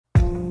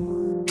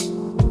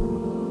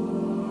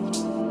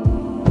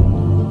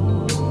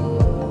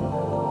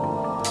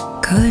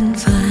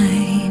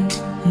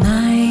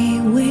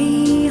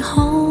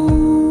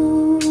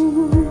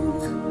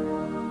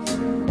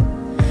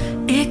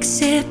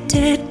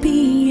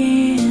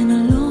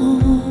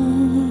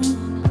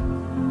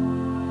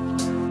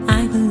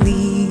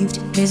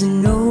there's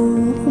no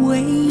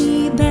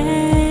way back.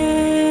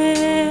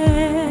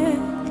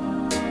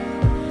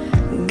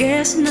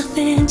 Guess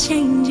nothing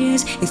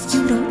changes if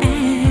you don't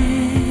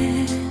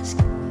ask.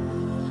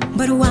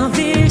 But while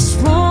this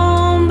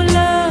warm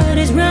blood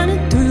is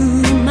running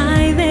through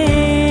my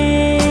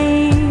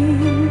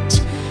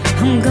veins,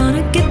 I'm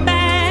gonna get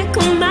back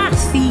on my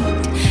feet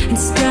and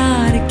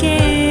start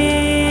again.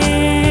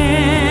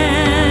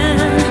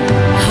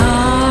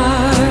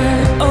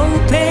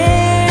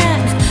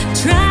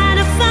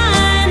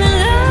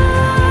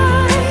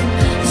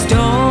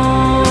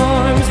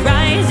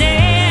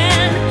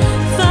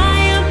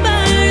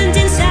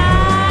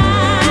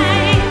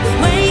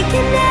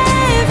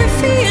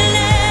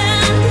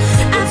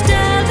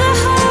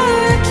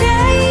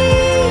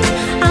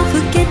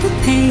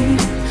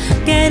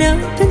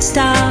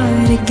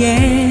 Start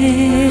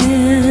again.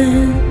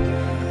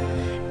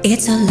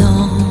 It's a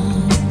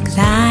long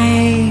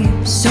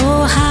climb, so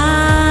high.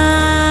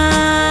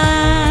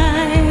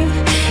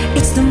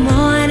 It's the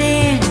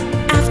morning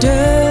after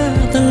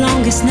the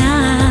longest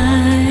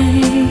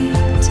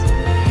night,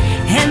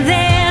 and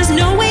there's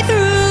no way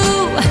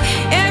through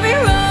every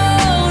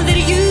road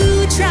that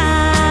you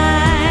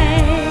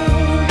try.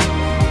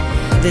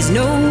 There's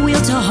no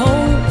wheel to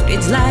hold,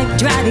 it's like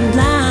driving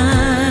blind.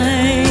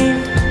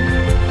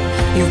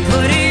 You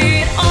put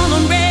it all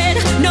on red,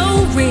 no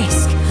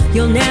risk,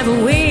 you'll never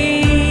win.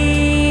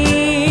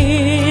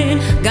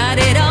 Got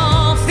it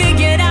all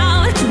figured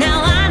out,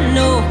 now I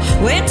know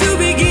where to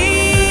begin.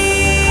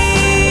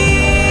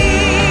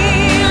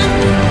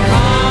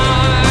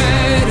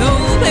 Heart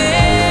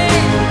open,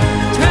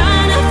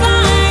 trying to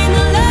find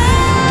the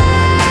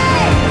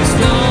light.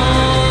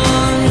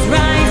 Storms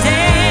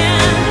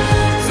rising,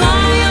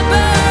 fire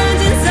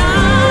burns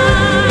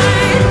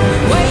inside.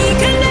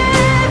 Waking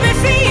every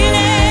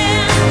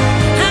feeling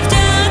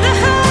after the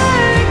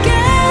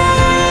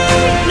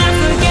hurricane. Now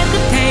forget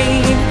the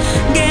pain,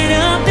 get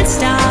up and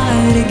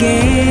start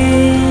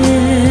again.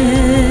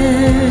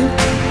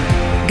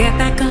 Get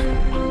back up,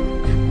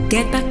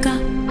 get back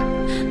up,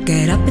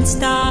 get up and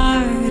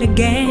start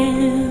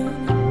again.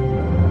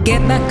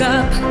 Get back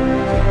up,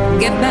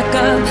 get back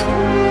up,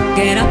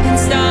 get up and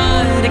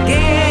start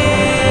again.